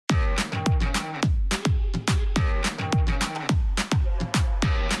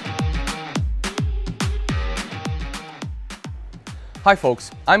Hi folks,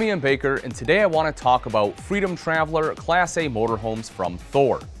 I'm Ian Baker, and today I want to talk about Freedom Traveler Class A motorhomes from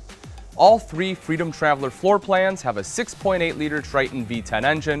Thor. All three Freedom Traveler floor plans have a 6.8-liter Triton V10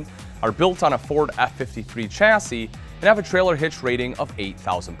 engine, are built on a Ford F53 chassis, and have a trailer hitch rating of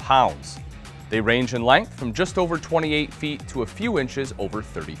 8,000 pounds. They range in length from just over 28 feet to a few inches over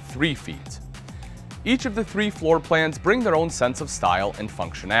 33 feet. Each of the three floor plans bring their own sense of style and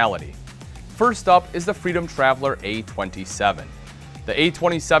functionality. First up is the Freedom Traveler A27. The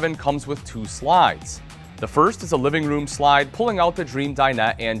A27 comes with two slides. The first is a living room slide pulling out the dream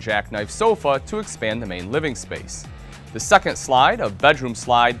dinette and jackknife sofa to expand the main living space. The second slide, a bedroom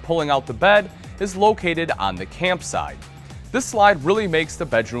slide pulling out the bed, is located on the camp side. This slide really makes the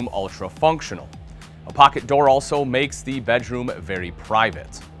bedroom ultra functional. A pocket door also makes the bedroom very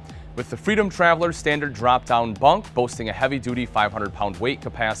private. With the Freedom Traveler standard drop-down bunk boasting a heavy-duty 500-pound weight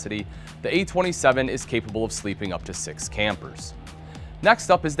capacity, the A27 is capable of sleeping up to 6 campers.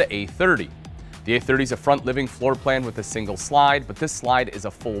 Next up is the A30. The A30 is a front living floor plan with a single slide, but this slide is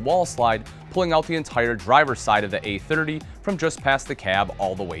a full wall slide, pulling out the entire driver's side of the A30 from just past the cab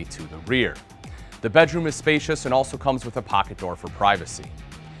all the way to the rear. The bedroom is spacious and also comes with a pocket door for privacy.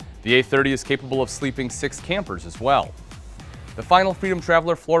 The A30 is capable of sleeping 6 campers as well. The final Freedom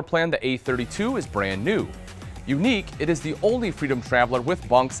Traveler floor plan, the A32, is brand new. Unique, it is the only Freedom Traveler with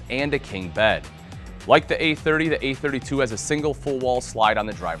bunks and a king bed. Like the A30, the A32 has a single full wall slide on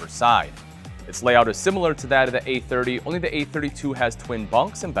the driver's side. Its layout is similar to that of the A30, only the A32 has twin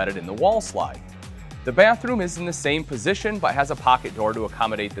bunks embedded in the wall slide. The bathroom is in the same position but has a pocket door to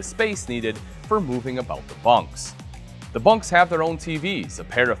accommodate the space needed for moving about the bunks. The bunks have their own TVs, a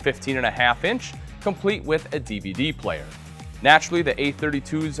pair of 15.5-inch, complete with a DVD player. Naturally, the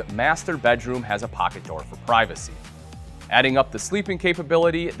A32's master bedroom has a pocket door for privacy. Adding up the sleeping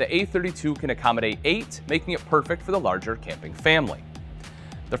capability, the A32 can accommodate 8, making it perfect for the larger camping family.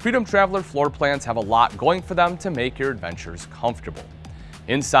 The Freedom Traveler floor plans have a lot going for them to make your adventures comfortable.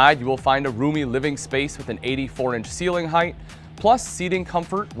 Inside, you will find a roomy living space with an 84-inch ceiling height, plus seating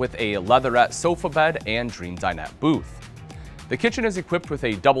comfort with a leatherette sofa bed and dream dinette booth. The kitchen is equipped with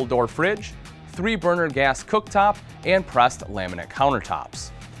a double-door fridge, 3-burner gas cooktop, and pressed laminate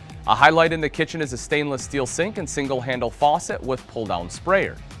countertops. A highlight in the kitchen is a stainless steel sink and single-handle faucet with pull-down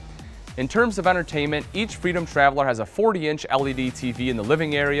sprayer. In terms of entertainment, each Freedom Traveler has a 40-inch LED TV in the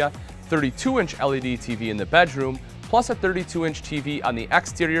living area, 32-inch LED TV in the bedroom, plus a 32-inch TV on the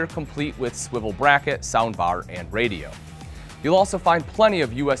exterior complete with swivel bracket, soundbar, and radio. You'll also find plenty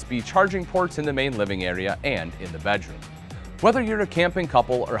of USB charging ports in the main living area and in the bedroom. Whether you're a camping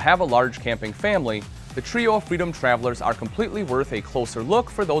couple or have a large camping family, the trio of Freedom Travelers are completely worth a closer look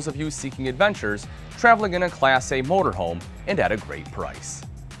for those of you seeking adventures, traveling in a Class A motorhome, and at a great price.